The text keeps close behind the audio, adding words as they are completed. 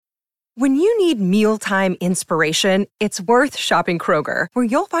When you need mealtime inspiration, it's worth shopping Kroger, where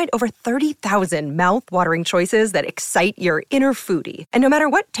you'll find over 30,000 mouth-watering choices that excite your inner foodie. And no matter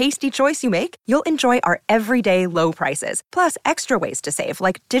what tasty choice you make, you'll enjoy our everyday low prices, plus extra ways to save,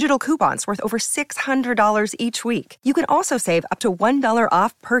 like digital coupons worth over $600 each week. You can also save up to $1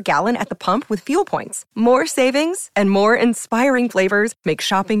 off per gallon at the pump with fuel points. More savings and more inspiring flavors make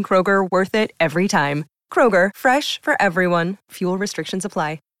shopping Kroger worth it every time. Kroger, fresh for everyone. Fuel restrictions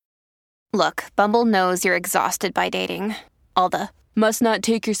apply. Look, Bumble knows you're exhausted by dating. All the, must not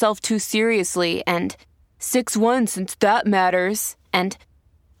take yourself too seriously, and 6'1" since that matters, and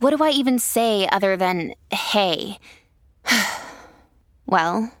what do I even say other than, hey?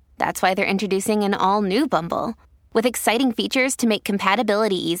 Well, that's why they're introducing an all-new Bumble, with exciting features to make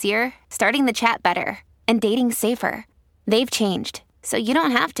compatibility easier, starting the chat better, and dating safer. They've changed, so you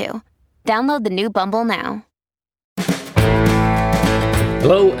don't have to. Download the new Bumble now.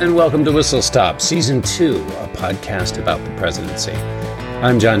 Hello and welcome to Whistle Stop, Season 2, a podcast about the presidency.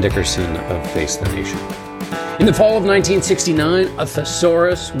 I'm John Dickerson of Face the Nation. In the fall of 1969, a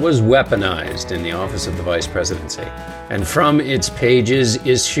thesaurus was weaponized in the office of the vice presidency, and from its pages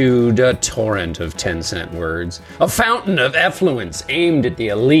issued a torrent of 10-cent words, a fountain of effluence aimed at the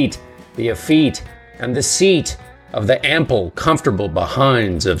elite, the effete, and the seat of the ample, comfortable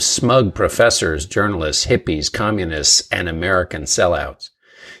behinds of smug professors, journalists, hippies, communists, and American sellouts.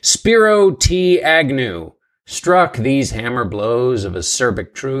 Spiro T. Agnew struck these hammer blows of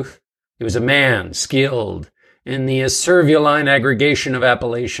acerbic truth. He was a man skilled in the acervuline aggregation of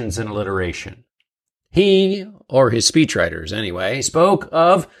appellations and alliteration. He, or his speechwriters anyway, spoke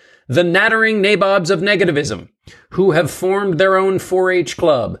of the nattering nabobs of negativism, who have formed their own 4-H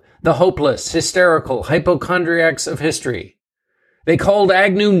club, the hopeless, hysterical hypochondriacs of history. They called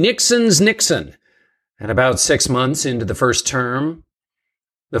Agnew Nixon's Nixon, and about 6 months into the first term,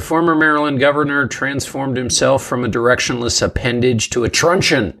 the former Maryland governor transformed himself from a directionless appendage to a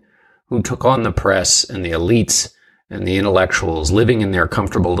truncheon who took on the press and the elites and the intellectuals, living in their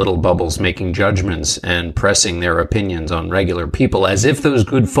comfortable little bubbles, making judgments and pressing their opinions on regular people as if those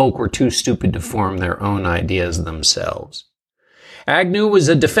good folk were too stupid to form their own ideas themselves. Agnew was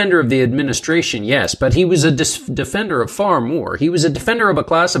a defender of the administration, yes, but he was a defender of far more. He was a defender of a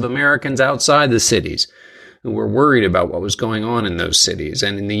class of Americans outside the cities who were worried about what was going on in those cities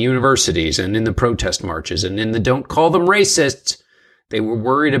and in the universities and in the protest marches and in the don't call them racists. They were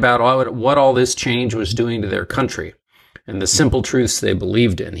worried about what all this change was doing to their country and the simple truths they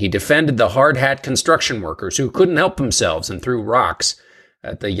believed in. He defended the hard-hat construction workers who couldn't help themselves and threw rocks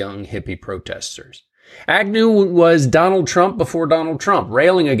at the young hippie protesters. Agnew was Donald Trump before Donald Trump,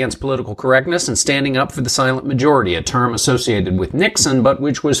 railing against political correctness and standing up for the silent majority, a term associated with Nixon, but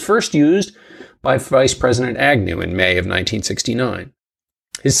which was first used by Vice President Agnew in May of 1969.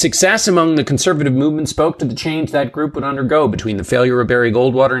 His success among the conservative movement spoke to the change that group would undergo between the failure of Barry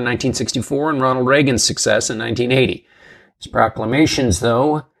Goldwater in 1964 and Ronald Reagan's success in 1980. His proclamations,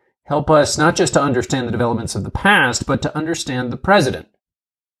 though, help us not just to understand the developments of the past, but to understand the president.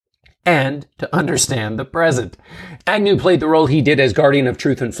 And to understand the present. Agnew played the role he did as guardian of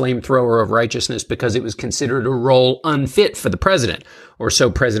truth and flamethrower of righteousness because it was considered a role unfit for the president, or so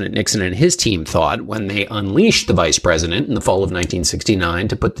President Nixon and his team thought when they unleashed the vice president in the fall of 1969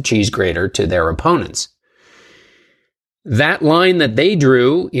 to put the cheese grater to their opponents. That line that they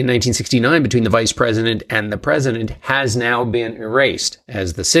drew in 1969 between the vice president and the president has now been erased,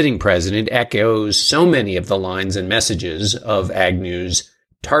 as the sitting president echoes so many of the lines and messages of Agnew's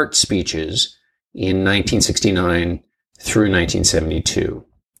tart speeches in 1969 through 1972.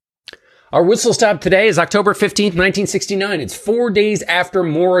 Our whistle stop today is October 15th, 1969. It's 4 days after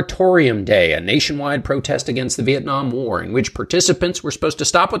Moratorium Day, a nationwide protest against the Vietnam War, in which participants were supposed to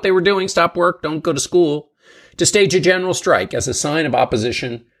stop what they were doing, stop work, don't go to school, to stage a general strike as a sign of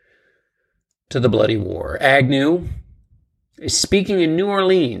opposition to the bloody war. Agnew is speaking in New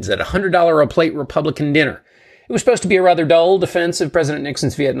Orleans at a $100 a plate Republican dinner. It was supposed to be a rather dull defense of President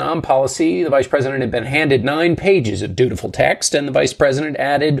Nixon's Vietnam policy. The vice president had been handed 9 pages of dutiful text, and the vice president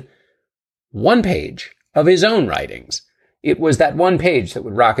added 1 page of his own writings. It was that 1 page that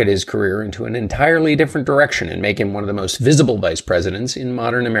would rocket his career into an entirely different direction and make him one of the most visible vice presidents in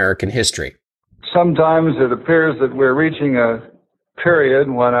modern American history. Sometimes it appears that we're reaching a period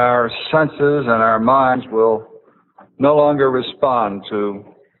when our senses and our minds will no longer respond to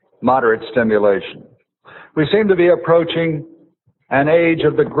moderate stimulation. We seem to be approaching an age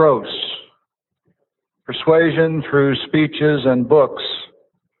of the gross. Persuasion through speeches and books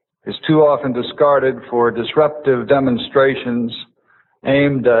is too often discarded for disruptive demonstrations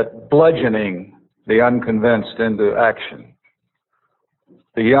aimed at bludgeoning the unconvinced into action.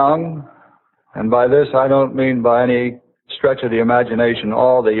 The young, and by this I don't mean by any stretch of the imagination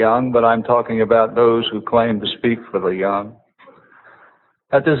all the young, but I'm talking about those who claim to speak for the young,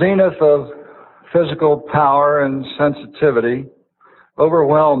 at the zenith of physical power and sensitivity,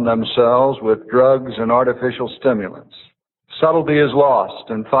 overwhelm themselves with drugs and artificial stimulants. Subtlety is lost,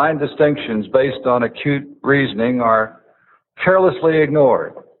 and fine distinctions based on acute reasoning are carelessly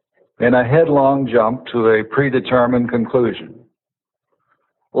ignored in a headlong jump to a predetermined conclusion.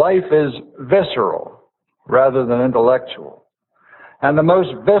 Life is visceral rather than intellectual, and the most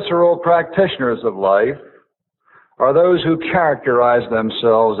visceral practitioners of life are those who characterize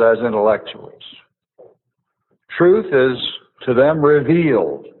themselves as intellectuals. Truth is to them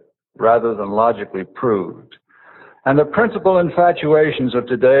revealed rather than logically proved. And the principal infatuations of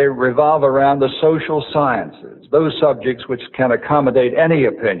today revolve around the social sciences, those subjects which can accommodate any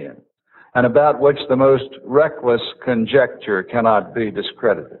opinion and about which the most reckless conjecture cannot be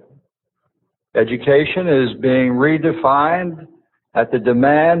discredited. Education is being redefined at the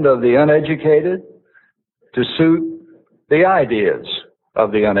demand of the uneducated to suit the ideas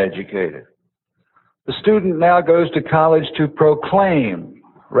of the uneducated. The student now goes to college to proclaim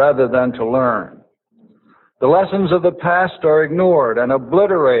rather than to learn. The lessons of the past are ignored and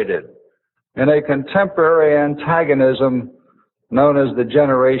obliterated in a contemporary antagonism known as the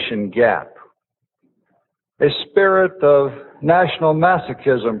generation gap. A spirit of national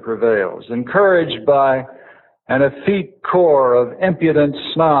masochism prevails, encouraged by an effete core of impudent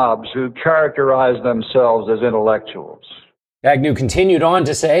snobs who characterize themselves as intellectuals. Agnew continued on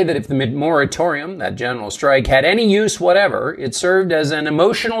to say that if the mid-moratorium, that general strike, had any use whatever, it served as an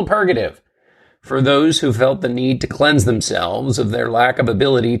emotional purgative for those who felt the need to cleanse themselves of their lack of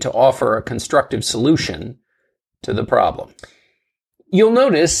ability to offer a constructive solution to the problem. You'll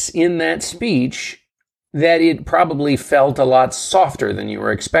notice in that speech that it probably felt a lot softer than you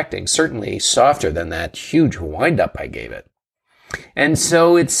were expecting, certainly softer than that huge wind-up I gave it. And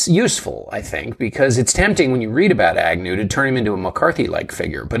so it's useful, I think, because it's tempting when you read about Agnew to turn him into a McCarthy-like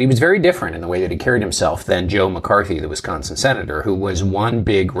figure. But he was very different in the way that he carried himself than Joe McCarthy, the Wisconsin senator, who was one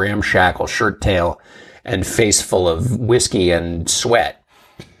big ramshackle shirt tail and face full of whiskey and sweat.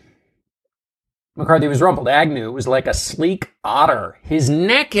 McCarthy was rumpled. Agnew was like a sleek otter. His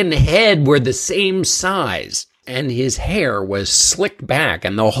neck and head were the same size, and his hair was slicked back,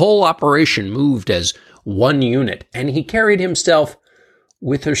 and the whole operation moved as one unit, and he carried himself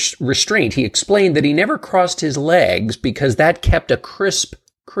with restraint. He explained that he never crossed his legs because that kept a crisp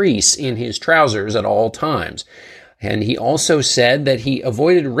crease in his trousers at all times. And he also said that he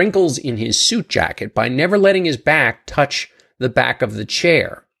avoided wrinkles in his suit jacket by never letting his back touch the back of the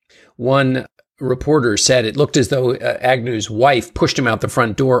chair. One reporter said it looked as though Agnew's wife pushed him out the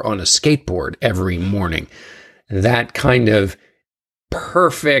front door on a skateboard every morning. That kind of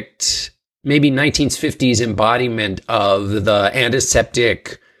perfect, maybe 1950s embodiment of the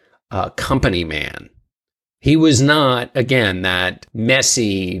antiseptic company man. He was not, again, that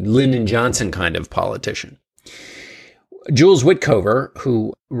messy Lyndon Johnson kind of politician. Jules Witcover,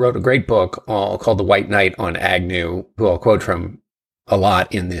 who wrote a great book called The White Knight on Agnew, who I'll quote from a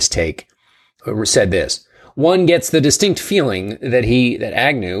lot in this take, said this: "One gets the distinct feeling that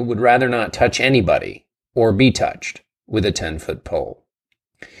Agnew would rather not touch anybody or be touched with a 10-foot pole."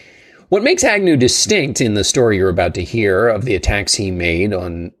 What makes Agnew distinct in the story you're about to hear of the attacks he made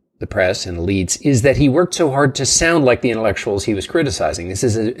on the press and elites is that he worked so hard to sound like the intellectuals he was criticizing. This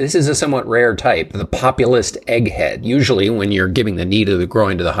is a somewhat rare type, the populist egghead. Usually when you're giving the knee to the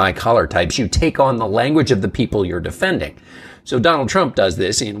groin to the high collar types, you take on the language of the people you're defending. So Donald Trump does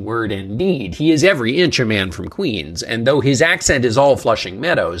this in word and deed. He is every inch a man from Queens, and though his accent is all Flushing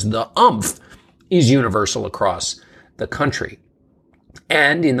Meadows, the umph is universal across the country.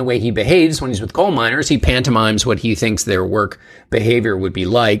 And in the way he behaves when he's with coal miners, he pantomimes what he thinks their work behavior would be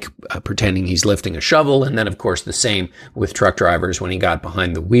like, pretending he's lifting a shovel. And then, of course, the same with truck drivers when he got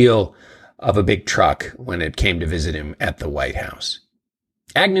behind the wheel of a big truck when it came to visit him at the White House.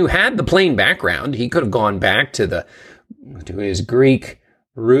 Agnew had the plain background. He could have gone back to his Greek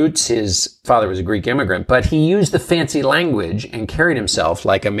roots. His father was a Greek immigrant, but he used the fancy language and carried himself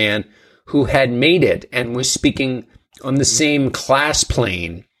like a man who had made it and was speaking on the same class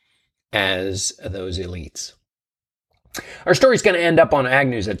plane as those elites. Our story is going to end up on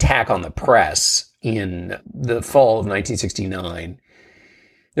Agnew's attack on the press in the fall of 1969.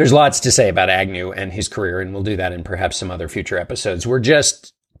 There's lots to say about Agnew and his career, and we'll do that in perhaps some other future episodes. We're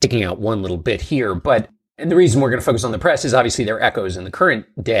just taking out one little bit here, and the reason we're going to focus on the press is obviously there are echoes in the current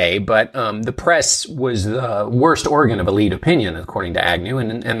day, but the press was the worst organ of elite opinion, according to Agnew,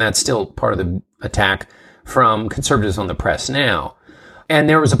 and that's still part of the attack from conservatives on the press now. And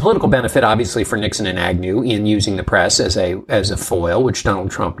there was a political benefit, obviously, for Nixon and Agnew in using the press as a foil, which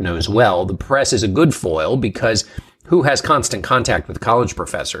Donald Trump knows well. The press is a good foil because who has constant contact with college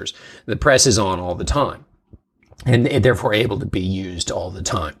professors? The press is on all the time, and therefore able to be used all the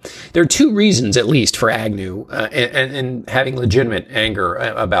time. There are two reasons, at least, for Agnew and having legitimate anger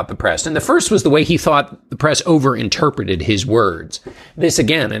about the press. And the first was the way he thought the press overinterpreted his words. This,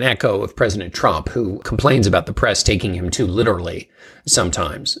 again, an echo of President Trump, who complains about the press taking him too literally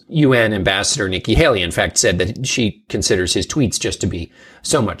sometimes. UN Ambassador Nikki Haley, in fact, said that she considers his tweets just to be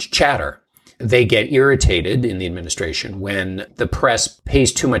so much chatter. They get irritated in the administration when the press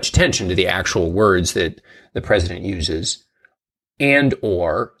pays too much attention to the actual words that the president uses and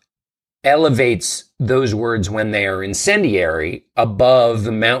or elevates those words when they are incendiary above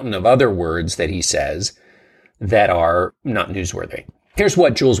the mountain of other words that he says that are not newsworthy. Here's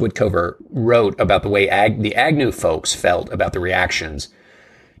what Jules Witkover wrote about the way the Agnew folks felt about the reactions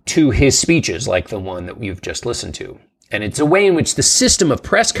to his speeches, like the one that we've just listened to. And it's a way in which the system of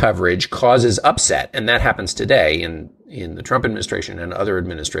press coverage causes upset. And that happens today in the Trump administration and other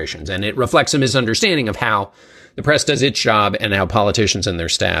administrations. And it reflects a misunderstanding of how the press does its job and how politicians and their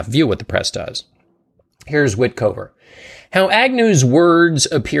staff view what the press does. Here's Witkover. How Agnew's words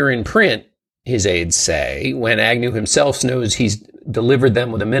appear in print, his aides say, when Agnew himself knows he's delivered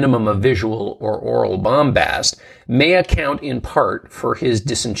them with a minimum of visual or oral bombast, may account in part for his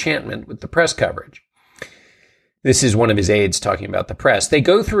disenchantment with the press coverage. This is one of his aides talking about the press. They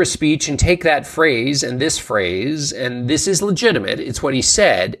go through a speech and take that phrase, and this is legitimate. It's what he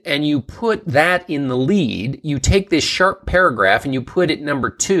said. And you put that in the lead. You take this sharp paragraph and you put it number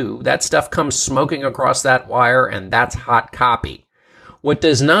 2. That stuff comes smoking across that wire, and that's hot copy. What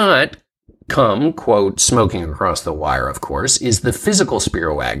does not come, quote, smoking across the wire, of course, is the physical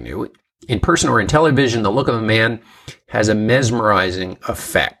Spiro Agnew. In person or in television, the look of a man has a mesmerizing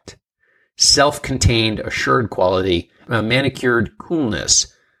effect. Self-contained, assured quality, a manicured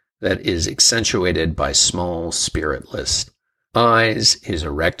coolness that is accentuated by small, spiritless eyes, his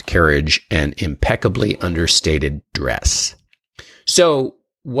erect carriage, and impeccably understated dress. So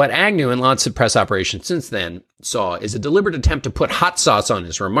what Agnew and lots of press operations since then saw is a deliberate attempt to put hot sauce on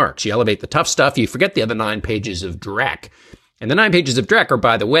his remarks. You elevate the tough stuff, you forget the other 9 pages of dreck. And the 9 pages of dreck are,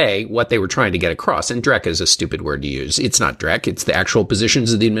 by the way, what they were trying to get across. And dreck is a stupid word to use. It's not dreck. It's the actual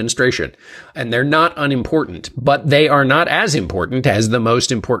positions of the administration. And they're not unimportant, but they are not as important as the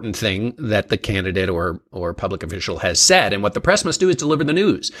most important thing that the candidate or public official has said. And what the press must do is deliver the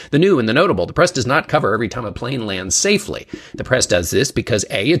news, the new and the notable. The press does not cover every time a plane lands safely. The press does this because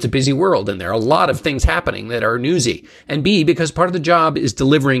A, it's a busy world and there are a lot of things happening that are newsy. And B, because part of the job is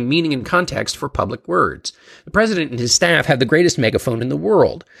delivering meaning and context for public words. The president and his staff have the greatest megaphone in the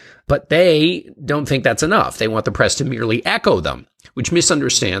world, but they don't think that's enough. They want the press to merely echo them, which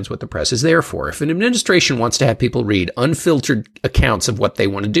misunderstands what the press is there for. If an administration wants to have people read unfiltered accounts of what they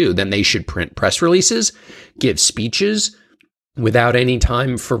want to do, then they should print press releases, give speeches without any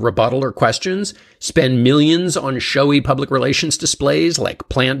time for rebuttal or questions, spend millions on showy public relations displays like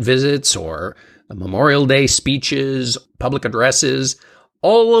plant visits or Memorial Day speeches, public addresses,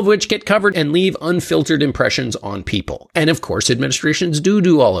 all of which get covered and leave unfiltered impressions on people. And of course, administrations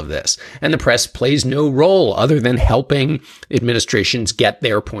do all of this. And the press plays no role other than helping administrations get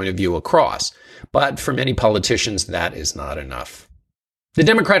their point of view across. But for many politicians, that is not enough. The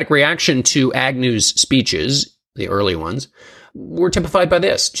Democratic reaction to Agnew's speeches, the early ones, were typified by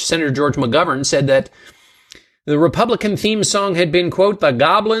this. Senator George McGovern said that the Republican theme song had been, quote, "The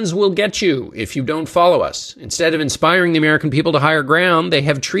goblins will get you if you don't follow us. Instead of inspiring the American people to higher ground, they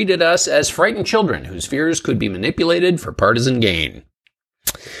have treated us as frightened children whose fears could be manipulated for partisan gain."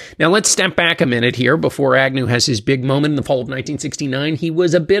 Now, let's step back a minute here. Before Agnew has his big moment in the fall of 1969, he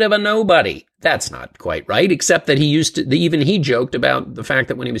was a bit of a nobody. That's not quite right, except that even he joked about the fact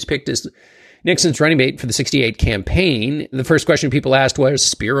that when he was picked as Nixon's running mate for the 68 campaign, the first question people asked was,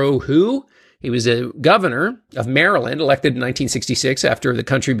 "Spiro who?" He was a governor of Maryland, elected in 1966 after the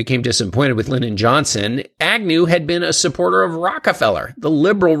country became disappointed with Lyndon Johnson. Agnew had been a supporter of Rockefeller, the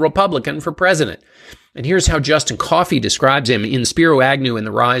liberal Republican for president. And here's how Justin Coffey describes him in Spiro Agnew and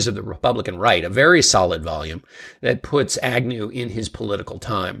the Rise of the Republican Right, a very solid volume that puts Agnew in his political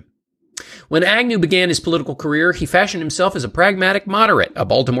time. When Agnew began his political career, he fashioned himself as a pragmatic moderate. A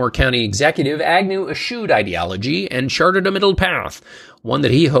Baltimore County executive, Agnew eschewed ideology and charted a middle path, one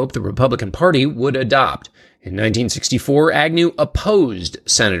that he hoped the Republican Party would adopt. In 1964, Agnew opposed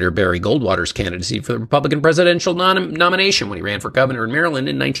Senator Barry Goldwater's candidacy for the Republican presidential nomination when he ran for governor in Maryland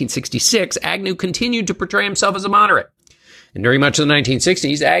in 1966. Agnew continued to portray himself as a moderate. And during much of the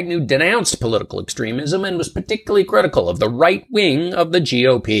 1960s, Agnew denounced political extremism and was particularly critical of the right wing of the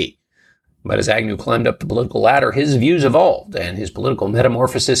GOP. But as Agnew climbed up the political ladder, his views evolved, and his political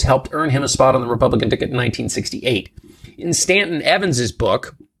metamorphosis helped earn him a spot on the Republican ticket in 1968. In Stanton Evans'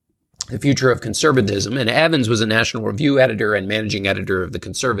 book, The Future of Conservatism, and Evans was a National Review editor and managing editor of the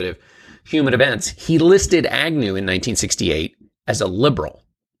conservative Human Events, he listed Agnew in 1968 as a liberal.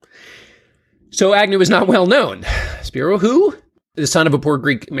 So Agnew was not well known. Spiro, who? The son of a poor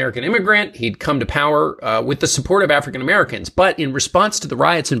Greek-American immigrant. He'd come to power with the support of African Americans. But in response to the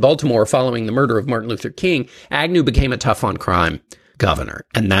riots in Baltimore following the murder of Martin Luther King, Agnew became a tough-on-crime governor.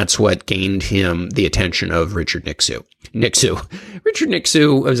 And that's what gained him the attention of Richard Nixon. Richard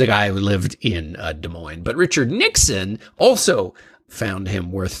Nixon was a guy who lived in Des Moines. But Richard Nixon also found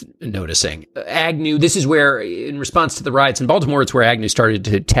him worth noticing. Agnew, this is where, in response to the riots in Baltimore, it's where Agnew started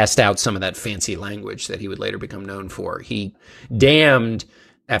to test out some of that fancy language that he would later become known for. He damned,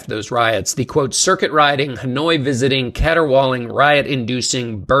 after those riots, the, quote, circuit riding, Hanoi visiting, caterwauling,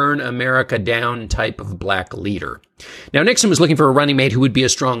 riot-inducing, burn America down type of black leader. Now, Nixon was looking for a running mate who would be a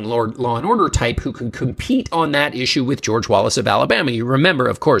strong law and order type who could compete on that issue with George Wallace of Alabama. You remember,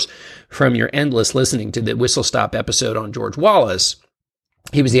 of course, from your endless listening to the Whistle Stop episode on George Wallace,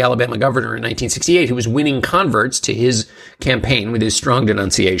 he was the Alabama governor in 1968 who was winning converts to his campaign with his strong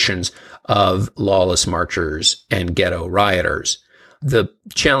denunciations of lawless marchers and ghetto rioters. The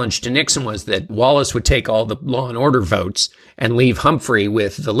challenge to Nixon was that Wallace would take all the law and order votes and leave Humphrey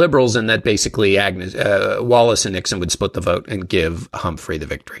with the liberals, and that basically Wallace and Nixon would split the vote and give Humphrey the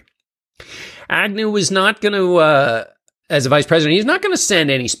victory. Agnew was not going to, as a vice president, he's not going to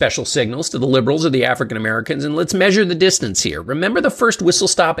send any special signals to the liberals or the African Americans, and let's measure the distance here. Remember the first whistle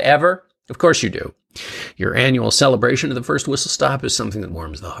stop ever? Of course you do. Your annual celebration of the first whistle stop is something that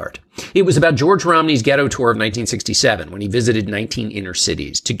warms the heart. It was about George Romney's ghetto tour of 1967 when he visited 19 inner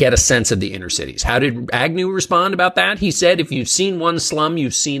cities to get a sense of the inner cities. How did Agnew respond about that? He said, if you've seen one slum,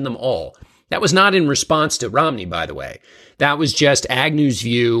 you've seen them all. That was not in response to Romney, by the way. That was just Agnew's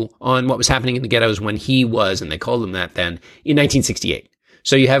view on what was happening in the ghettos when he was, and they called him that then, in 1968.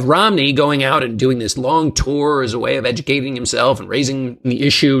 So you have Romney going out and doing this long tour as a way of educating himself and raising the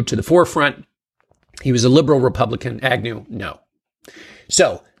issue to the forefront. He was a liberal Republican. Agnew, no.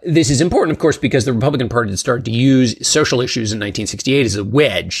 So this is important, of course, because the Republican Party had started to use social issues in 1968 as a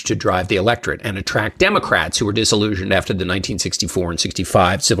wedge to drive the electorate and attract Democrats who were disillusioned after the 1964 and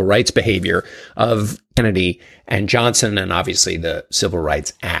 65 civil rights behavior of Kennedy and Johnson, and obviously the Civil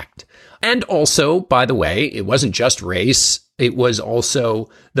Rights Act. And also, by the way, it wasn't just race. It was also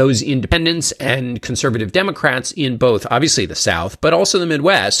those independents and conservative Democrats in both, obviously, the South, but also the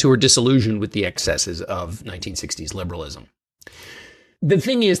Midwest, who were disillusioned with the excesses of 1960s liberalism. The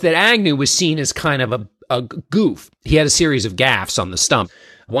thing is that Agnew was seen as kind of a goof. He had a series of gaffes on the stump.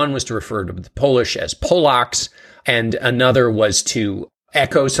 One was to refer to the Polish as Polacks, and another was to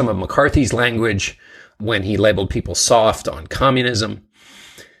echo some of McCarthy's language when he labeled people soft on communism.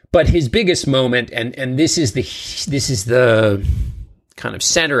 But his biggest moment, and this is the kind of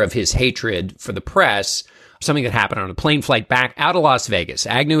center of his hatred for the press, something that happened on a plane flight back out of Las Vegas.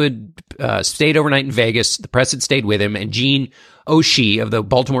 Agnew had stayed overnight in Vegas. The press had stayed with him, and Gene O'Shea of the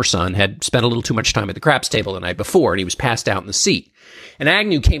Baltimore Sun had spent a little too much time at the craps table the night before, and he was passed out in the seat. And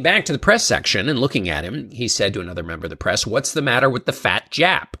Agnew came back to the press section, and looking at him, he said to another member of the press, "What's the matter with the fat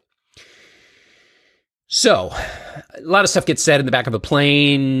Jap?" So, a lot of stuff gets said in the back of a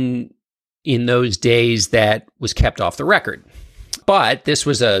plane in those days that was kept off the record. But this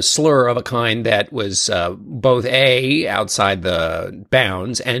was a slur of a kind that was both A, outside the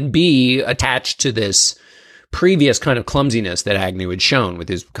bounds, and B, attached to this previous kind of clumsiness that Agnew had shown with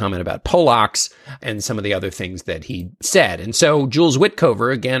his comment about Polacks and some of the other things that he said. And so Jules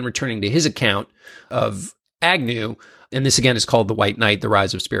Witcover, again, returning to his account of Agnew, and this again is called The White Knight, The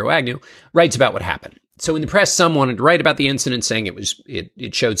Rise of Spiro Agnew, writes about what happened. So in the press, some wanted to write about the incident, saying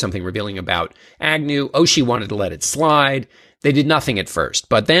it showed something revealing about Agnew. O'Shea wanted to let it slide. They did nothing at first.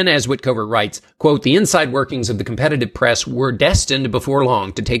 But then, as Witcover writes, quote, "The inside workings of the competitive press were destined before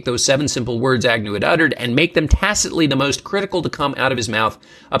long to take those 7 simple words Agnew had uttered and make them tacitly the most critical to come out of his mouth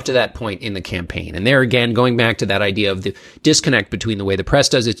up to that point in the campaign." And there again, going back to that idea of the disconnect between the way the press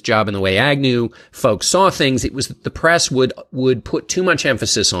does its job and the way Agnew folks saw things, it was that the press would put too much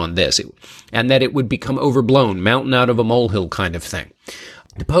emphasis on this, and that it would become overblown, mountain out of a molehill kind of thing.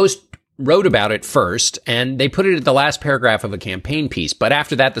 The Post wrote about it first, and they put it at the last paragraph of a campaign piece. But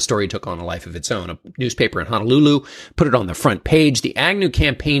after that, the story took on a life of its own. A newspaper in Honolulu put it on the front page. The Agnew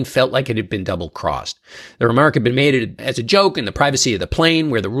campaign felt like it had been double-crossed. The remark had been made as a joke in the privacy of the plane,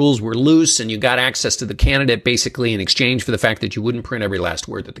 where the rules were loose and you got access to the candidate basically in exchange for the fact that you wouldn't print every last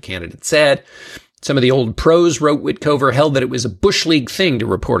word that the candidate said. Some of the old pros, wrote Witkover, held that it was a Bush League thing to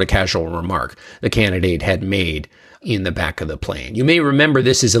report a casual remark the candidate had made in the back of the plane. You may remember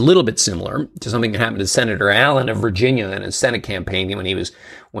this is a little bit similar to something that happened to Senator Allen of Virginia in a Senate campaign when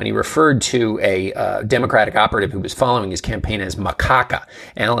he referred to a Democratic operative who was following his campaign as macaca.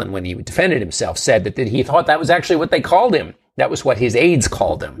 Allen, when he defended himself, said that he thought that was actually what they called him. That was what his aides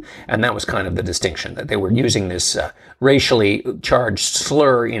called him. And that was kind of the distinction, that they were using this racially charged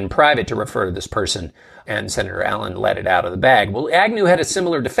slur in private to refer to this person. And Senator Allen let it out of the bag. Well, Agnew had a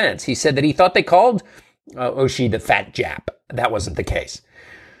similar defense. He said that he thought they called Oshie the fat Jap. That wasn't the case.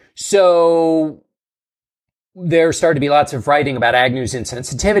 So there started to be lots of writing about Agnew's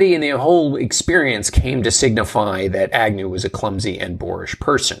insensitivity, and the whole experience came to signify that Agnew was a clumsy and boorish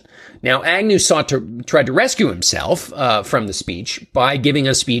person. Now, Agnew tried to rescue himself from the speech by giving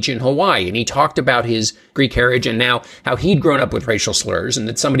a speech in Hawaii, and he talked about his Greek heritage and now how he'd grown up with racial slurs, and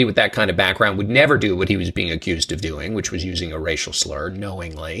that somebody with that kind of background would never do what he was being accused of doing, which was using a racial slur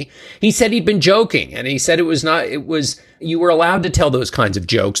knowingly. He said he'd been joking, and he said you were allowed to tell those kinds of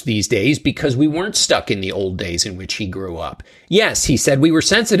jokes these days because we weren't stuck in the old days in which he grew up. Yes, he said we were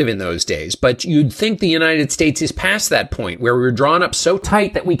sensitive in those days, but you'd think the United States is past that point where we're drawn up so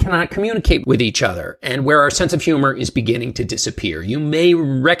tight that we cannot communicate with each other and where our sense of humor is beginning to disappear. You may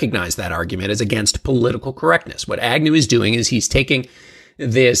recognize that argument as against political correctness. What Agnew is doing is he's taking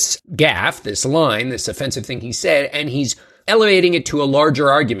this gaffe, this line, this offensive thing he said, and he's elevating it to a larger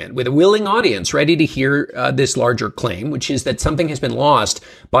argument with a willing audience ready to hear this larger claim, which is that something has been lost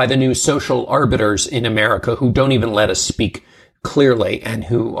by the new social arbiters in America who don't even let us speak clearly and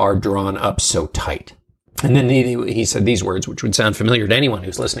who are drawn up so tight. And then he said these words, which would sound familiar to anyone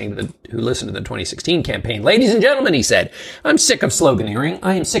who listened to the 2016 campaign. Ladies and gentlemen, he said, I'm sick of sloganeering.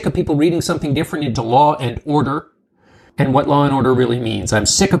 I am sick of people reading something different into law and order and what law and order really means. I'm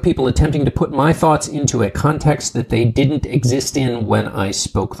sick of people attempting to put my thoughts into a context that they didn't exist in when I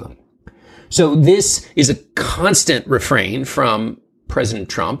spoke them. So this is a constant refrain from President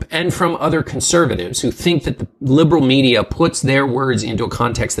Trump and from other conservatives who think that the liberal media puts their words into a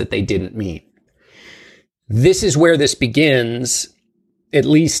context that they didn't mean. This is where this begins, at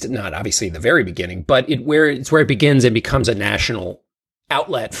least not obviously the very beginning, but it's where it begins and becomes a national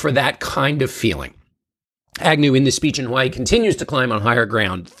outlet for that kind of feeling. Agnew, in this speech in Hawaii, continues to climb on higher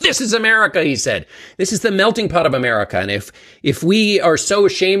ground. This is America, he said. This is the melting pot of America. And if we are so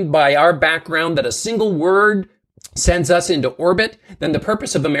ashamed by our background that a single word sends us into orbit, then the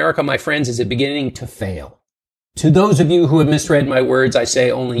purpose of America, my friends, is beginning to fail. To those of you who have misread my words, I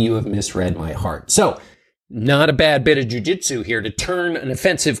say only you have misread my heart. So, not a bad bit of jujitsu here to turn an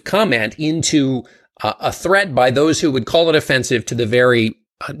offensive comment into a threat by those who would call it offensive to the very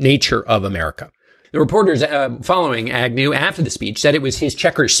nature of America. The reporters following Agnew after the speech said it was his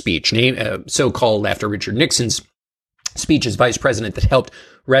checkers speech, so-called after Richard Nixon's speech as vice president, that helped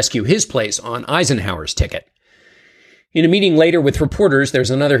rescue his place on Eisenhower's ticket. In a meeting later with reporters,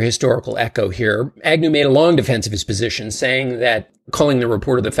 there's another historical echo here. Agnew made a long defense of his position, saying that calling the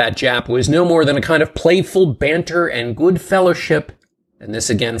reporter the fat Jap was no more than a kind of playful banter and good fellowship, and this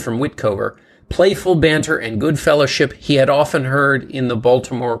again from Witkover, playful banter and good fellowship he had often heard in the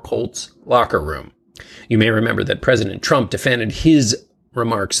Baltimore Colts locker room. You may remember that President Trump defended his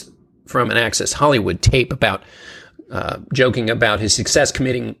remarks from an Access Hollywood tape about joking about his success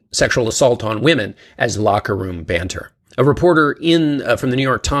committing sexual assault on women as locker room banter. A reporter from the New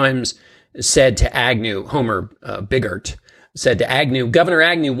York Times said to Agnew, Homer Bigart, said to Agnew, Governor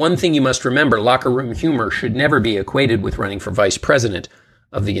Agnew, one thing you must remember, locker room humor should never be equated with running for vice president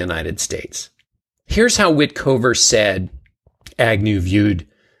of the United States. Here's how Witkover said Agnew viewed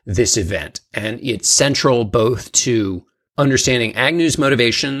this event, and it's central both to understanding Agnew's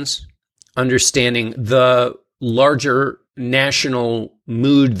motivations, understanding the larger national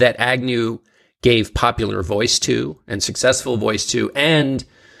mood that Agnew gave popular voice to and successful voice to, and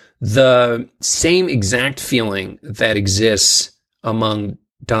the same exact feeling that exists among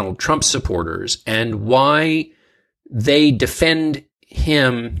Donald Trump supporters and why they defend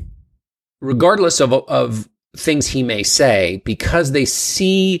him regardless of things he may say, because they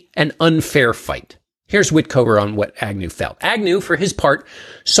see an unfair fight. Here's Witkover on what Agnew felt. Agnew, for his part,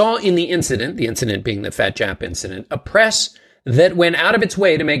 saw in the incident being the fat Jap incident, a press that went out of its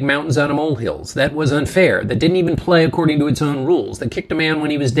way to make mountains out of molehills, that was unfair, that didn't even play according to its own rules, that kicked a man when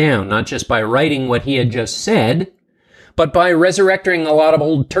he was down, not just by writing what he had just said, but by resurrecting a lot of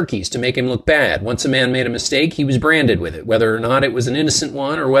old turkeys to make him look bad. Once a man made a mistake, he was branded with it, whether or not it was an innocent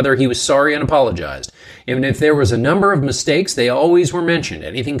one or whether he was sorry and apologized. Even if there was a number of mistakes, they always were mentioned.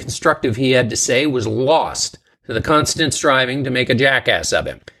 Anything constructive he had to say was lost to the constant striving to make a jackass of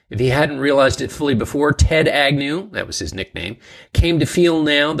him. If he hadn't realized it fully before, Ted Agnew, that was his nickname, came to feel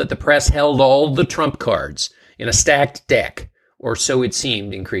now that the press held all the trump cards in a stacked deck, or so it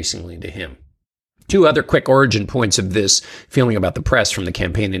seemed increasingly to him. Two other quick origin points of this feeling about the press from the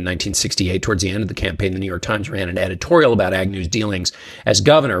campaign in 1968. Towards the end of the campaign, the New York Times ran an editorial about Agnew's dealings as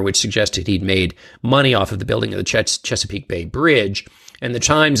governor, which suggested he'd made money off of the building of the Chesapeake Bay Bridge. And the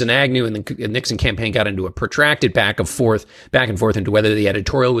Times and Agnew and the Nixon campaign got into a protracted back and forth into whether the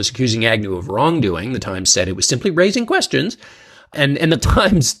editorial was accusing Agnew of wrongdoing. The Times said it was simply raising questions. And the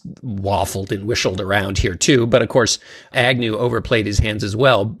Times waffled and whistled around here too. But of course, Agnew overplayed his hands as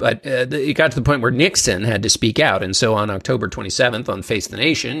well. But it got to the point where Nixon had to speak out. And so on October 27th, on Face the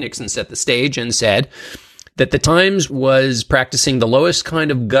Nation, Nixon set the stage and said that the Times was practicing the lowest kind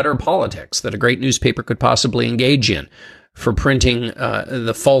of gutter politics that a great newspaper could possibly engage in, for printing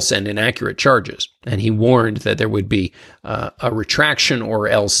the false and inaccurate charges. And he warned that there would be a retraction or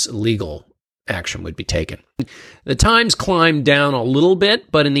else legal action would be taken. The Times climbed down a little bit,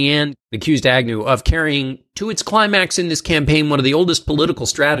 but in the end accused Agnew of carrying to its climax in this campaign one of the oldest political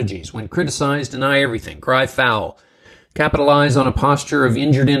strategies: when criticized, deny everything, cry foul, capitalize on a posture of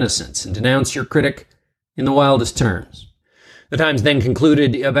injured innocence, and denounce your critic in the wildest terms. The Times then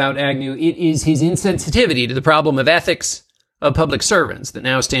concluded about Agnew, it is his insensitivity to the problem of ethics of public servants that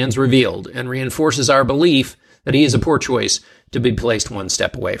now stands revealed and reinforces our belief that he is a poor choice to be placed one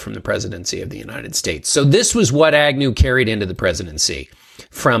step away from the presidency of the United States. So this was what Agnew carried into the presidency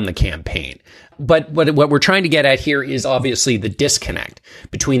from the campaign. But what we're trying to get at here is obviously the disconnect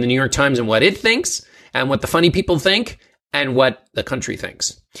between the New York Times and what it thinks, and what the funny people think, and what the country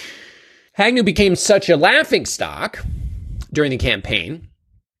thinks. Agnew became such a laughingstock during the campaign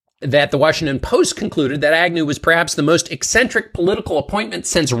that the Washington Post concluded that Agnew was perhaps the most eccentric political appointment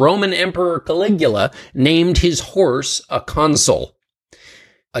since Roman Emperor Caligula named his horse a consul.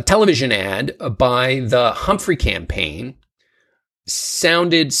 A television ad by the Humphrey campaign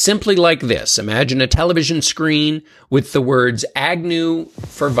sounded simply like this. Imagine a television screen with the words Agnew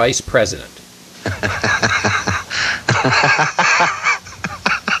for vice president.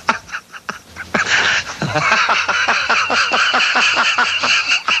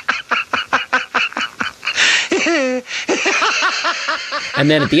 And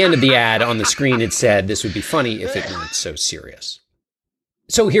then at the end of the ad on the screen, it said, this would be funny if it weren't so serious.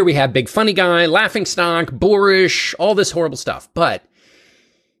 So here we have big funny guy, laughingstock, boorish, all this horrible stuff. But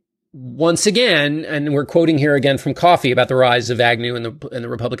once again, and we're quoting here again from Coffee about the rise of Agnew and the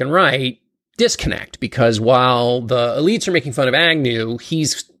Republican right, disconnect, because while the elites are making fun of Agnew,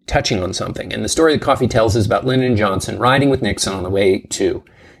 he's touching on something. And the story that Coffee tells is about Lyndon Johnson riding with Nixon on the way to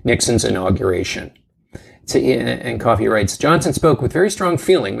Nixon's inauguration. And Coffee writes, Johnson spoke with very strong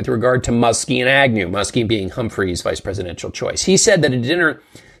feeling with regard to Muskie and Agnew, Muskie being Humphrey's vice presidential choice. He said that at dinner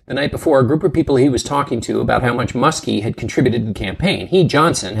the night before, a group of people he was talking to about how much Muskie had contributed to the campaign. He,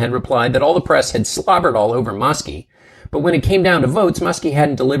 Johnson, had replied that all the press had slobbered all over Muskie, but when it came down to votes, Muskie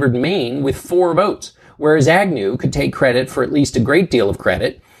hadn't delivered Maine with 4 votes, whereas Agnew could take credit for at least a great deal of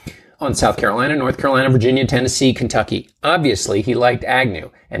credit on South Carolina, North Carolina, Virginia, Tennessee, Kentucky. Obviously, he liked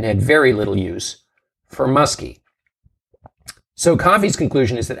Agnew and had very little use for Muskie. So Coffey's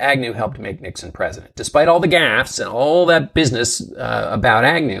conclusion is that Agnew helped make Nixon president. Despite all the gaffes and all that business about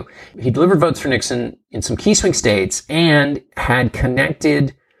Agnew, he delivered votes for Nixon in some key swing states and had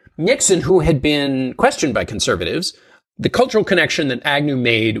connected Nixon, who had been questioned by conservatives. The cultural connection that Agnew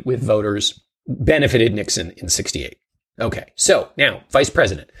made with voters benefited Nixon in 68. Okay, so now, vice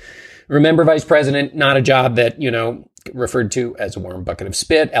president. Remember, vice president, not a job that, referred to as a warm bucket of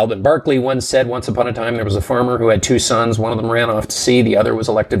spit. Alvin Barkley once said, once upon a time, there was a farmer who had 2 sons. One of them ran off to sea. The other was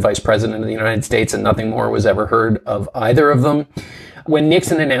elected vice president of the United States, and nothing more was ever heard of either of them. When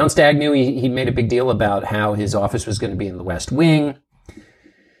Nixon announced Agnew, he made a big deal about how his office was going to be in the West Wing.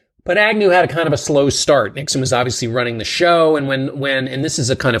 But Agnew had a kind of a slow start. Nixon was obviously running the show. And and this is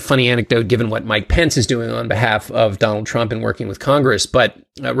a kind of funny anecdote given what Mike Pence is doing on behalf of Donald Trump and working with Congress. But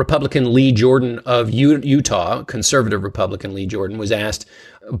Republican Lee Jordan of Utah, conservative Republican Lee Jordan, was asked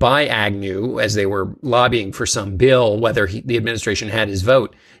by Agnew as they were lobbying for some bill, whether the administration had his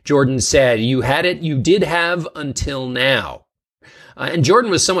vote. Jordan said, you did have until now. And Jordan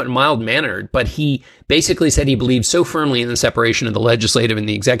was somewhat mild-mannered, but he basically said he believed so firmly in the separation of the legislative and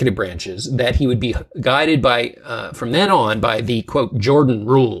the executive branches that he would be guided by, from then on, by the, quote, Jordan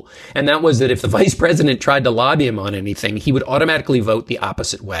rule. And that was that if the vice president tried to lobby him on anything, he would automatically vote the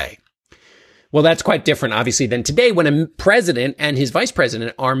opposite way. Well, that's quite different, obviously, than today when a president and his vice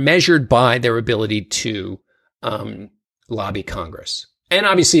president are measured by their ability to lobby Congress. And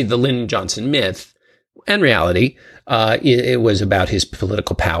obviously, the Lyndon Johnson myth and reality, it was about his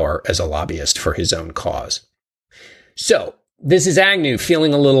political power as a lobbyist for his own cause. So this is Agnew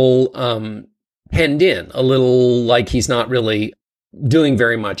feeling a little penned in, a little like he's not really doing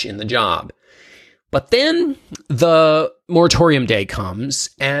very much in the job. But then the moratorium day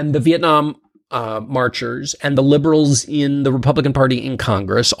comes, and the Vietnam marchers and the liberals in the Republican Party in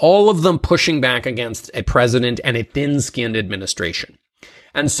Congress, all of them pushing back against a president and a thin-skinned administration.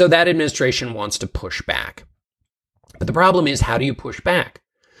 And so that administration wants to push back. But the problem is, how do you push back?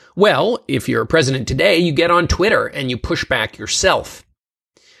 Well, if you're a president today, you get on Twitter and you push back yourself.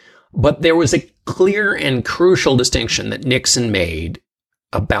 But there was a clear and crucial distinction that Nixon made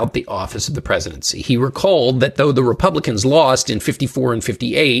about the office of the presidency. He recalled that though the Republicans lost in 54 and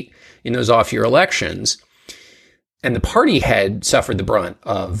 58 in those off-year elections, and the party had suffered the brunt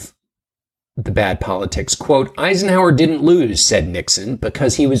of the bad politics, quote, Eisenhower didn't lose, said Nixon,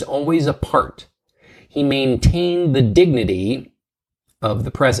 because he was always apart. He maintained the dignity of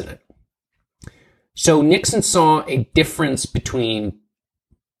the president. So Nixon saw a difference between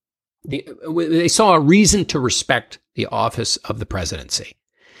they saw a reason to respect the office of the presidency.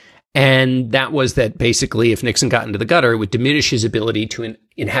 And that was that basically if Nixon got into the gutter, it would diminish his ability to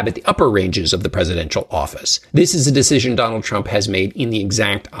inhabit the upper ranges of the presidential office. This is a decision Donald Trump has made in the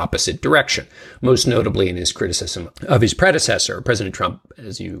exact opposite direction, most notably in his criticism of his predecessor. President Trump,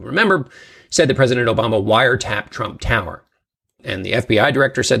 as you remember, said that President Obama wiretapped Trump Tower. And the FBI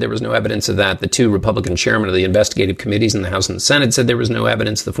director said there was no evidence of that. The two Republican chairmen of the investigative committees in the House and the Senate said there was no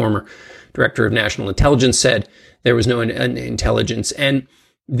evidence. The former director of national intelligence said there was no intelligence. And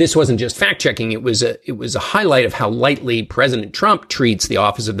this wasn't just fact-checking. It was a highlight of how lightly President Trump treats the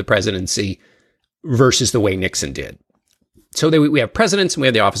office of the presidency versus the way Nixon did. So we have presidents and we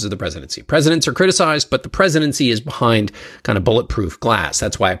have the office of the presidency. Presidents are criticized, but the presidency is behind kind of bulletproof glass.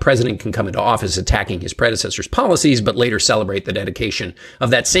 That's why a president can come into office attacking his predecessor's policies, but later celebrate the dedication of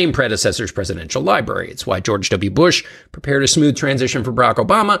that same predecessor's presidential library. It's why George W. Bush prepared a smooth transition for Barack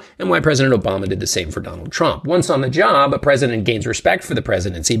Obama, and why President Obama did the same for Donald Trump. Once on the job, a president gains respect for the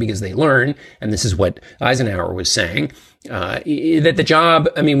presidency because they learn, and this is what Eisenhower was saying, that the job,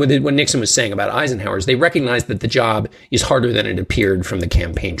 what Nixon was saying about Eisenhower's, they recognized that the job is harder than it appeared from the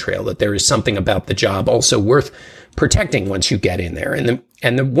campaign trail, that there is something about the job also worth protecting once you get in there.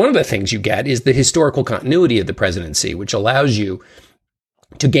 And one of the things you get is the historical continuity of the presidency, which allows you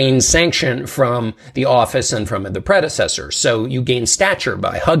to gain sanction from the office and from the predecessor. So you gain stature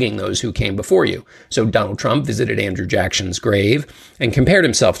by hugging those who came before you. So Donald Trump visited Andrew Jackson's grave and compared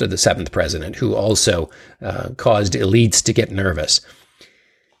himself to the seventh president, who also caused elites to get nervous.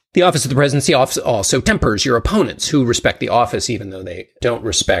 The office of the presidency also tempers your opponents who respect the office, even though they don't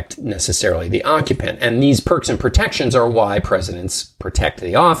respect necessarily the occupant. And these perks and protections are why presidents protect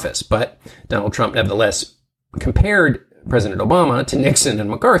the office. But Donald Trump nevertheless compared President Obama to Nixon and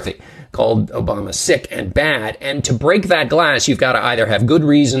McCarthy, called Obama sick and bad. And to break that glass, you've got to either have good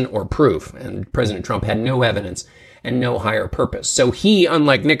reason or proof. And President Trump had no evidence and no higher purpose. So he,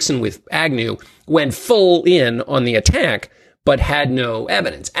 unlike Nixon with Agnew, went full in on the attack, but had no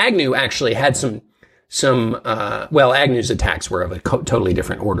evidence. Agnew actually had Agnew's attacks were of a totally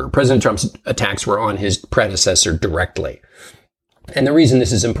different order. President Trump's attacks were on his predecessor directly. And the reason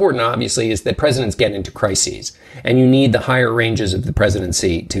this is important, obviously, is that presidents get into crises, and you need the higher ranges of the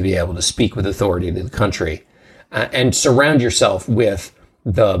presidency to be able to speak with authority to the country and surround yourself with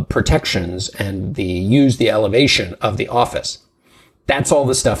the protections and use the elevation of the office. That's all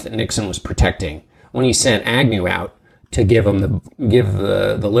the stuff that Nixon was protecting when he sent Agnew out to give the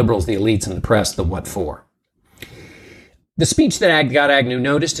liberals, the elites, and the press the what for. The speech that got Agnew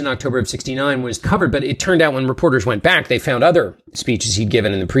noticed in October of 1969 was covered, but it turned out when reporters went back, they found other speeches he'd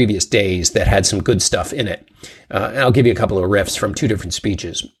given in the previous days that had some good stuff in it. And I'll give you a couple of riffs from two different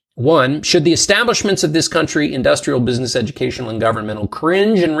speeches. One, should the establishments of this country, industrial, business, educational, and governmental,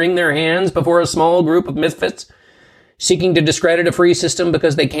 cringe and wring their hands before a small group of misfits seeking to discredit a free system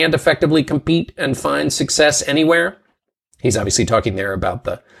because they can't effectively compete and find success anywhere? He's obviously talking there about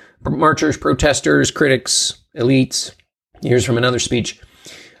the marchers, protesters, critics, elites. Here's from another speech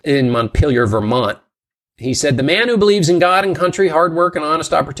in Montpelier, Vermont. He said, "The man who believes in God and country, hard work, and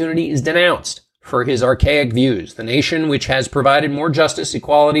honest opportunity is denounced. for his archaic views. The nation which has provided more justice,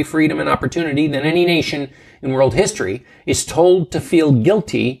 equality, freedom, and opportunity than any nation in world history is told to feel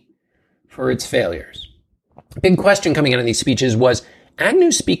guilty for its failures. A big question coming out of these speeches was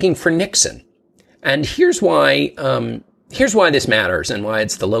Agnew speaking for Nixon. And here's why this matters and why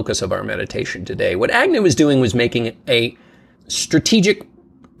it's the locus of our meditation today. What Agnew was doing was making a strategic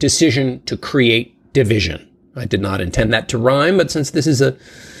decision to create division. I did not intend that to rhyme, but since this is a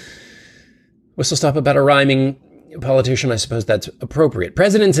whistle stop about a rhyming politician, I suppose that's appropriate.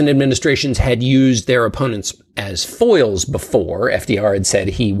 Presidents and administrations had used their opponents as foils before. FDR had said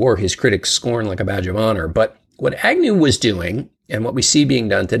he wore his critics' scorn like a badge of honor. But what Agnew was doing, and what we see being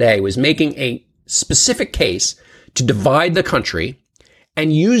done today, was making a specific case to divide the country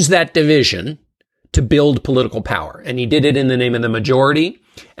and use that division to build political power. And he did it in the name of the majority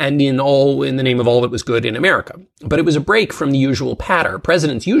and in the name of all that was good in America. But it was a break from the usual pattern.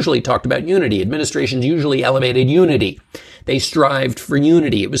 Presidents usually talked about unity. Administrations usually elevated unity. They strived for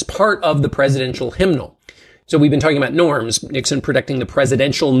unity. It was part of the presidential hymnal. So we've been talking about norms, Nixon protecting the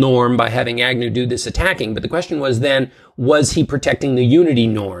presidential norm by having Agnew do this attacking. But the question was then, was he protecting the unity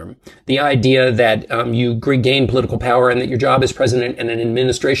norm? The idea that you gain political power and that your job as president and an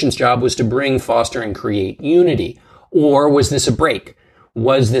administration's job was to bring, foster, and create unity. Or was this a break?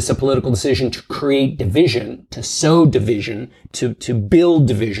 Was this a political decision to create division, to sow division, to build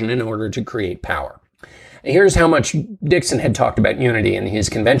division in order to create power? Here's how much Nixon had talked about unity in his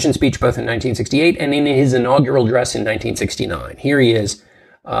convention speech, both in 1968 and in his inaugural address in 1969. Here he is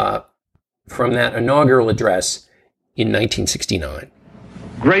from that inaugural address in 1969.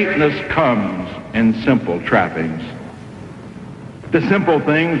 Greatness comes in simple trappings. The simple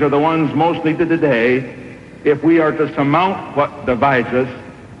things are the ones most needed today if we are to surmount what divides us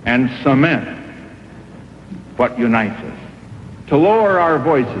and cement what unites us. To lower our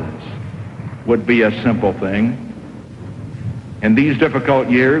voices would be a simple thing. In these difficult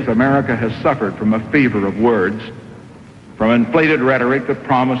years, America has suffered from a fever of words, from inflated rhetoric that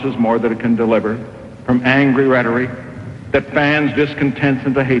promises more than it can deliver, from angry rhetoric that fans discontents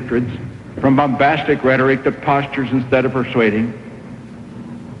into hatreds, from bombastic rhetoric that postures instead of persuading.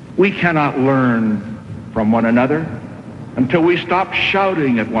 We cannot learn from one another until we stop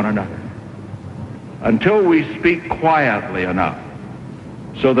shouting at one another, until we speak quietly enough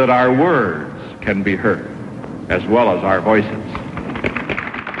so that our words can be heard, as well as our voices.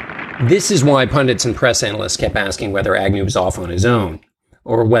 This is why pundits and press analysts kept asking whether Agnew was off on his own,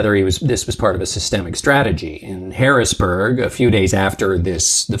 or whether this was part of a systemic strategy. In Harrisburg, a few days after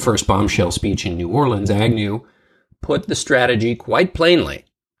the first bombshell speech in New Orleans, Agnew put the strategy quite plainly.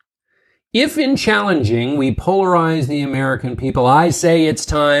 If in challenging we polarize the American people, I say it's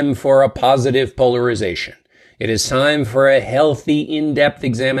time for a positive polarization. It is time for a healthy, in-depth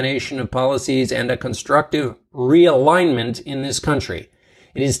examination of policies and a constructive realignment in this country.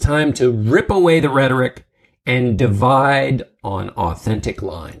 It is time to rip away the rhetoric and divide on authentic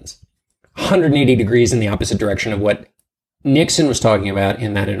lines. 180 degrees in the opposite direction of what Nixon was talking about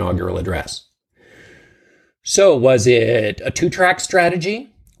in that inaugural address. So was it a two-track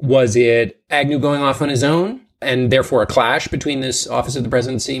strategy? Was it Agnew going off on his own and therefore a clash between this office of the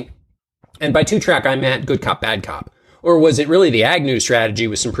presidency? And by two-track, I meant good cop, bad cop. Or was it really the Agnew strategy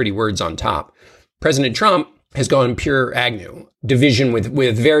with some pretty words on top? President Trump has gone pure Agnew. Division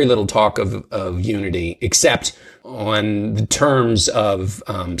with very little talk of unity, except on the terms of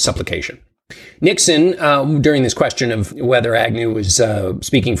supplication. Nixon, during this question of whether Agnew was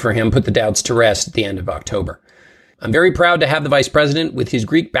speaking for him, put the doubts to rest at the end of October. I'm very proud to have the vice president with his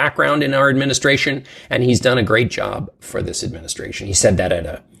Greek background in our administration, and he's done a great job for this administration. He said that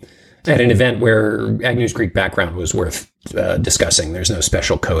at an event where Agnew's Greek background was worth discussing. There's no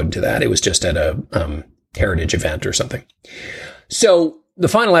special code to that. It was just at a heritage event or something. So the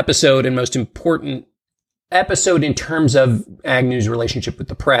final episode and most important episode in terms of Agnew's relationship with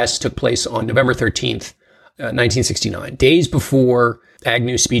the press took place on November 13th, 1969. Days before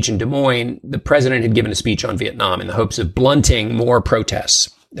Agnew's speech in Des Moines, the president had given a speech on Vietnam in the hopes of blunting more protests.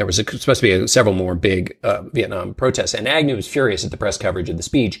 There was supposed to be several more big Vietnam protests, and Agnew was furious at the press coverage of the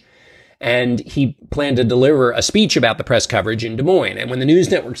speech. And he planned to deliver a speech about the press coverage in Des Moines. And when the news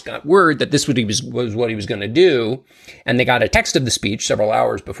networks got word that this was what he was going to do, and they got a text of the speech several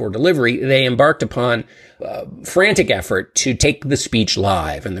hours before delivery, they embarked upon a frantic effort to take the speech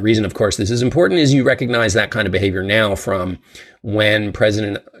live. And the reason, of course, this is important is you recognize that kind of behavior now from when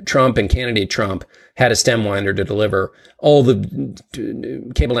President Trump and candidate Trump had a stem winder to deliver. All the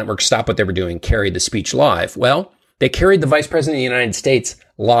cable networks stopped what they were doing, carried the speech live. Well, they carried the Vice President of the United States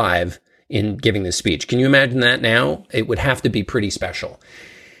live in giving this speech. Can you imagine that now? It would have to be pretty special.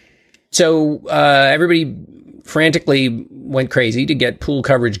 So everybody frantically went crazy to get pool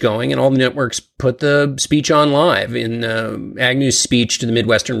coverage going, and all the networks put the speech on live in Agnew's speech to the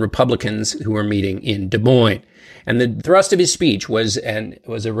Midwestern Republicans who were meeting in Des Moines. And the thrust of his speech was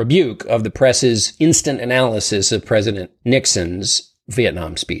a rebuke of the press's instant analysis of President Nixon's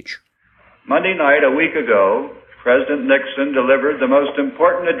Vietnam speech. Monday night, a week ago, President Nixon delivered the most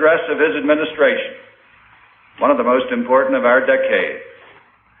important address of his administration, one of the most important of our decade.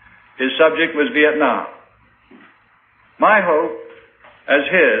 His subject was Vietnam. My hope, as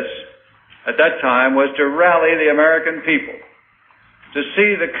his, at that time, was to rally the American people to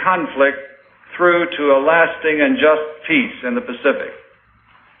see the conflict through to a lasting and just peace in the Pacific.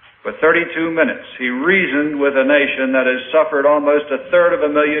 For 32 minutes, he reasoned with a nation that has suffered almost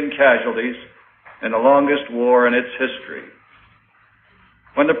 250,000 casualties in the longest war in its history.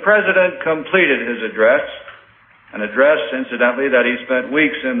 When the President completed his address, an address, incidentally, that he spent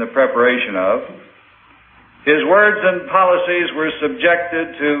weeks in the preparation of, his words and policies were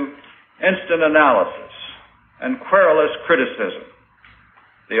subjected to instant analysis and querulous criticism.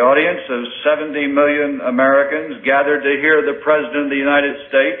 The audience of 70 million Americans gathered to hear the President of the United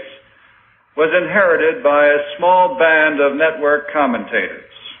States was inherited by a small band of network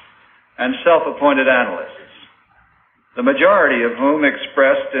commentators and self-appointed analysts, the majority of whom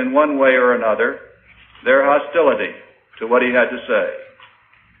expressed in one way or another their hostility to what he had to say.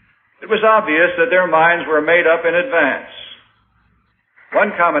 It was obvious that their minds were made up in advance.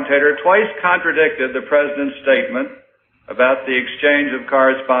 One commentator twice contradicted the President's statement about the exchange of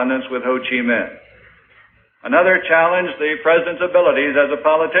correspondence with Ho Chi Minh. Another challenged the President's abilities as a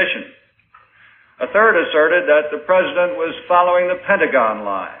politician. A third asserted that the President was following the Pentagon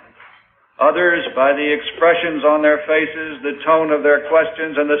line. Others, by the expressions on their faces, the tone of their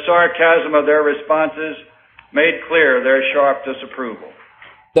questions, and the sarcasm of their responses, made clear their sharp disapproval.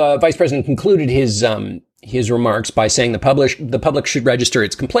 The vice president concluded his remarks by saying the public should register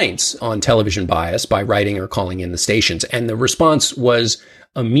its complaints on television bias by writing or calling in the stations. And the response was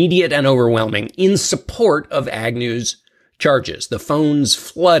immediate and overwhelming in support of Agnew's charges. The phones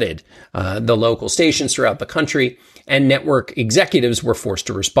flooded the local stations throughout the country, and network executives were forced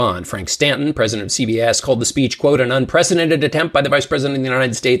to respond. Frank Stanton, president of CBS, called the speech, quote, an unprecedented attempt by the vice president of the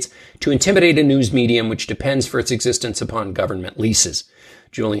United States to intimidate a news medium which depends for its existence upon government leases.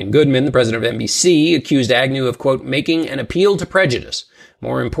 Julian Goodman, the president of NBC, accused Agnew of, quote, making an appeal to prejudice.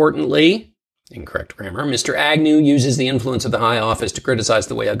 More importantly, incorrect grammar, Mr. Agnew uses the influence of the high office to criticize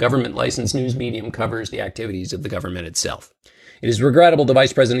the way a government-licensed news medium covers the activities of the government itself. It is regrettable the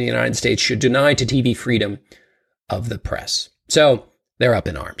vice president of the United States should deny to TV freedom of the press. So they're up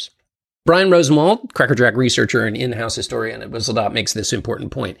in arms. Brian Rosenwald, Crackerjack researcher and in-house historian at Whistletop, makes this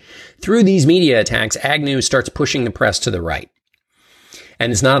important point. Through these media attacks, Agnew starts pushing the press to the right.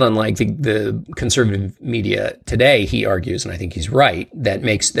 And it's not unlike the conservative media today, he argues, and I think he's right,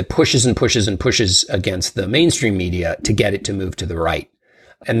 that pushes and pushes and pushes against the mainstream media to get it to move to the right.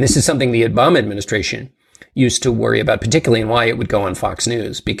 And this is something the Obama administration used to worry about, particularly, and why it would go on Fox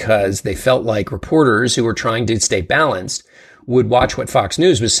News, because they felt like reporters who were trying to stay balanced would watch what Fox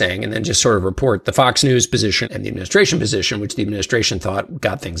News was saying and then just sort of report the Fox News position and the administration position, which the administration thought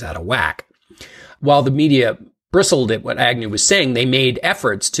got things out of whack. While the media bristled at what Agnew was saying, they made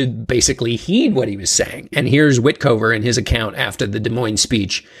efforts to basically heed what he was saying. And here's Witkover in his account after the Des Moines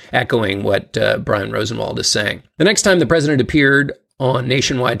speech, echoing what Brian Rosenwald is saying. The next time the president appeared on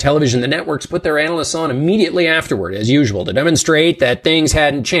nationwide television, the networks put their analysts on immediately afterward, as usual, to demonstrate that things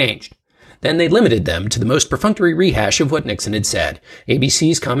hadn't changed. Then they limited them to the most perfunctory rehash of what Nixon had said.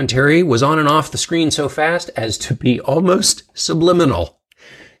 ABC's commentary was on and off the screen so fast as to be almost subliminal.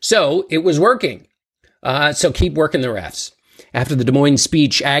 So it was working. So keep working the refs. After the Des Moines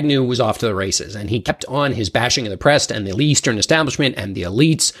speech, Agnew was off to the races, and he kept on his bashing of the press and the Eastern establishment and the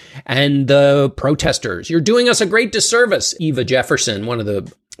elites and the protesters. You're doing us a great disservice. Eva Jefferson, one of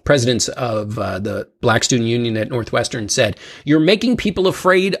the presidents of the Black Student Union at Northwestern, said, you're making people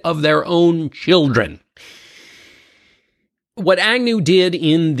afraid of their own children. What Agnew did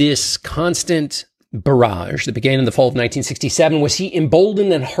in this constant barrage that began in the fall of 1967 was he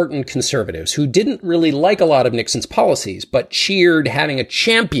emboldened and heartened conservatives who didn't really like a lot of Nixon's policies, but cheered having a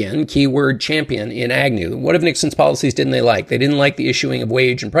champion, keyword champion, in Agnew. What of Nixon's policies didn't they like? They didn't like the issuing of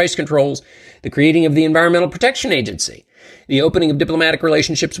wage and price controls, the creating of the Environmental Protection Agency, the opening of diplomatic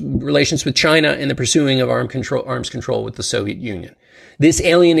relations with China, and the pursuing of arms control with the Soviet Union. This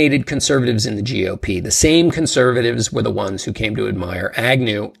alienated conservatives in the GOP. The same conservatives were the ones who came to admire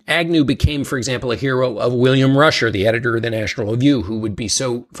Agnew. Agnew became, for example, a hero of William Rusher, the editor of the National Review, who would be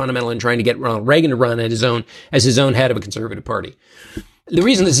so fundamental in trying to get Ronald Reagan to run as his own head of a conservative party. The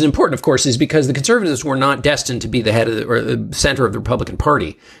reason this is important, of course, is because the conservatives were not destined to be the head of or the center of the Republican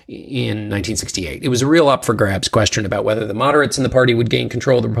Party in 1968. It was a real up for grabs question about whether the moderates in the party would gain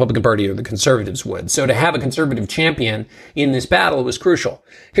control of the Republican Party or the conservatives would. So to have a conservative champion in this battle was crucial.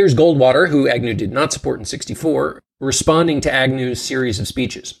 Here's Goldwater, who Agnew did not support in 64, responding to Agnew's series of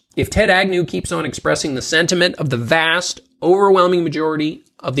speeches. If Ted Agnew keeps on expressing the sentiment of the vast, overwhelming majority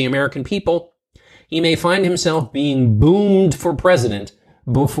of the American people, he may find himself being boomed for president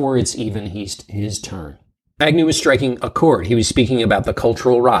before it's even his turn. Agnew was striking a chord. He was speaking about the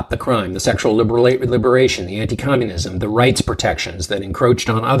cultural rot, the crime, the sexual liberation, the anti-communism, the rights protections that encroached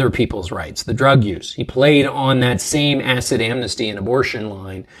on other people's rights, the drug use. He played on that same acid amnesty and abortion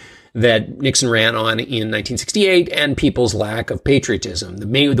line that Nixon ran on in 1968 and people's lack of patriotism,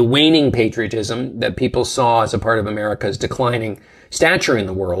 the waning patriotism that people saw as a part of America's declining stature in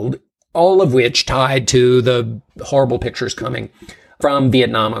the world, all of which tied to the horrible pictures coming from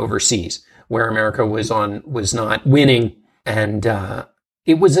Vietnam overseas, where America was not winning. And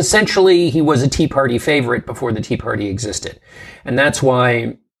it was essentially, he was a Tea Party favorite before the Tea Party existed. And that's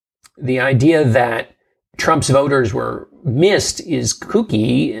why the idea that Trump's voters were missed is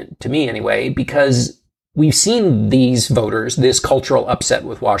kooky, to me anyway, because we've seen these voters, this cultural upset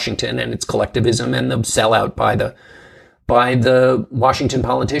with Washington and its collectivism and the sellout by the Washington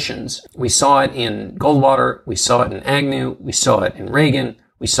politicians. We saw it in Goldwater. We saw it in Agnew. We saw it in Reagan.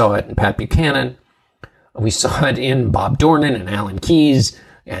 We saw it in Pat Buchanan. We saw it in Bob Dornan and Alan Keyes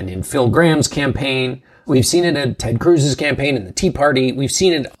and in Phil Graham's campaign. We've seen it in Ted Cruz's campaign and the Tea Party. We've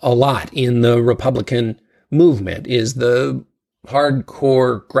seen it a lot in the Republican movement, is the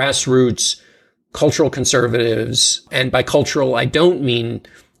hardcore grassroots cultural conservatives. And by cultural, I don't mean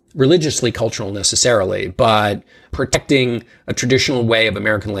religiously cultural necessarily, but protecting a traditional way of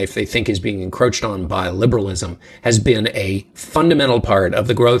American life they think is being encroached on by liberalism has been a fundamental part of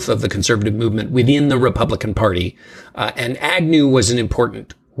the growth of the conservative movement within the Republican Party. And Agnew was an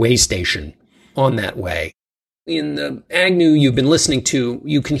important way station on that way. In the Agnew you've been listening to,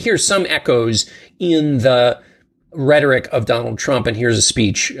 you can hear some echoes in the rhetoric of Donald Trump. And here's a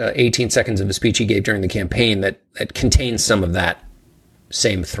speech, 18 seconds of a speech he gave during the campaign that contains some of that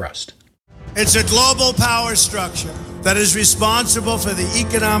same thrust. It's a global power structure that is responsible for the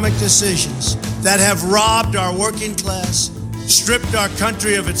economic decisions that have robbed our working class, stripped our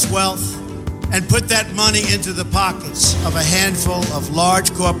country of its wealth, and put that money into the pockets of a handful of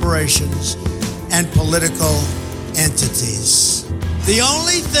large corporations and political entities. The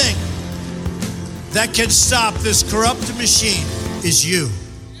only thing that can stop this corrupt machine is you.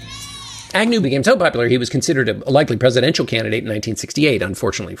 Agnew became so popular, he was considered a likely presidential candidate in 1968.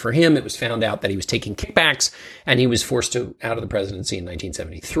 Unfortunately for him, it was found out that he was taking kickbacks, and he was forced out of the presidency in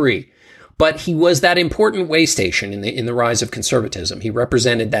 1973. But he was that important way station in the rise of conservatism. He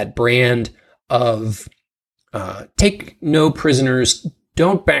represented that brand of take no prisoners,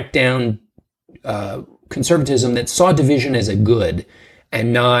 don't back down conservatism that saw division as a good,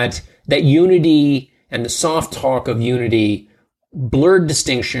 and not that unity and the soft talk of unity blurred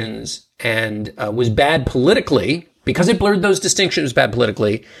distinctions and was bad politically. Because it blurred those distinctions bad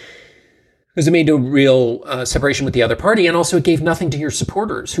politically, because it made no real separation with the other party, and also it gave nothing to your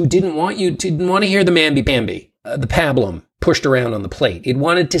supporters who didn't want to hear the mamby-pamby, the pablum pushed around on the plate. It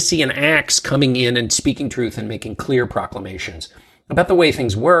wanted to see an axe coming in and speaking truth and making clear proclamations about the way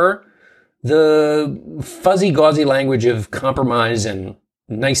things were. The fuzzy, gauzy language of compromise and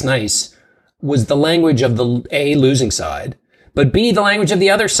nice was the language of the A, losing side, but B, the language of the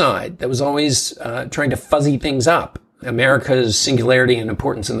other side that was always trying to fuzzy things up. America's singularity and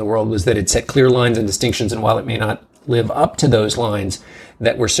importance in the world was that it set clear lines and distinctions, and while it may not live up to those lines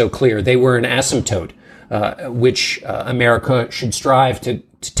that were so clear, they were an asymptote, which America should strive to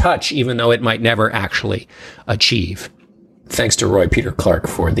touch, even though it might never actually achieve. Thanks to Roy Peter Clark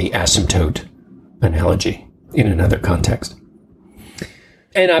for the asymptote analogy in another context.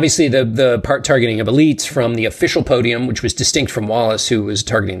 And obviously the part targeting of elites from the official podium, which was distinct from Wallace, who was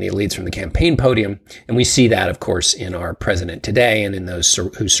targeting the elites from the campaign podium. And we see that, of course, in our president today and in those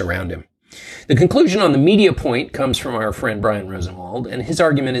who surround him. The conclusion on the media point comes from our friend Brian Rosenwald, and his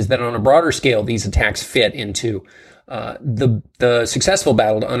argument is that on a broader scale, these attacks fit into the successful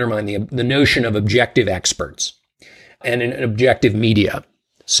battle to undermine the notion of objective experts and an objective media.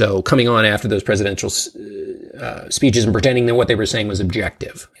 So coming on after those presidential speeches and pretending that what they were saying was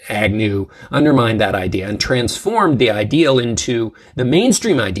objective. Agnew undermined that idea and transformed the ideal into the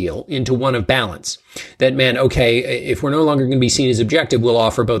mainstream ideal into one of balance. That meant, okay, if we're no longer going to be seen as objective, we'll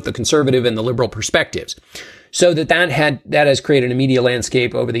offer both the conservative and the liberal perspectives. So that has created a media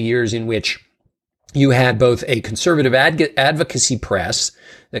landscape over the years in which you had both a conservative advocacy press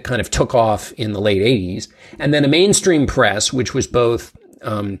that kind of took off in the late 80s, and then a mainstream press, which was both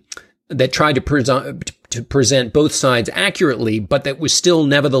that tried to present both sides accurately, but that was still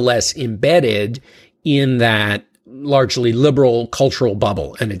nevertheless embedded in that largely liberal cultural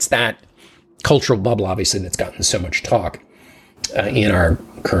bubble. And it's that cultural bubble, obviously, that's gotten so much talk in our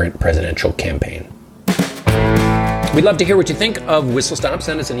current presidential campaign. We'd love to hear what you think of Whistle Stop.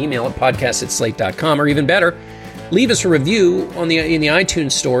 Send us an email at podcast@slate.com, or even better, leave us a review in the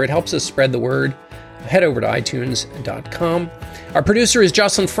iTunes store. It helps us spread the word. Head over to itunes.com. Our producer is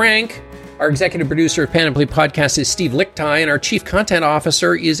Jocelyn Frank. Our executive producer of Panoply Podcast is Steve Lichtai, and our chief content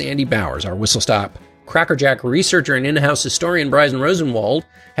officer is Andy Bowers. Our Whistle Stop crackerjack researcher and in-house historian, Bryson Rosenwald,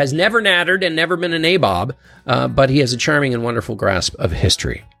 has never nattered and never been a nabob, but he has a charming and wonderful grasp of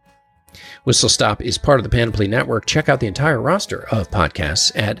history. Whistle Stop is part of the Panoply Network. Check out the entire roster of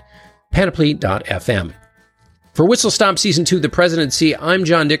podcasts at panoply.fm. For Whistle Stop Season 2, The Presidency, I'm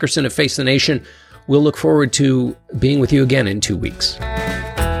John Dickerson of Face the Nation. We'll look forward to being with you again in 2 weeks.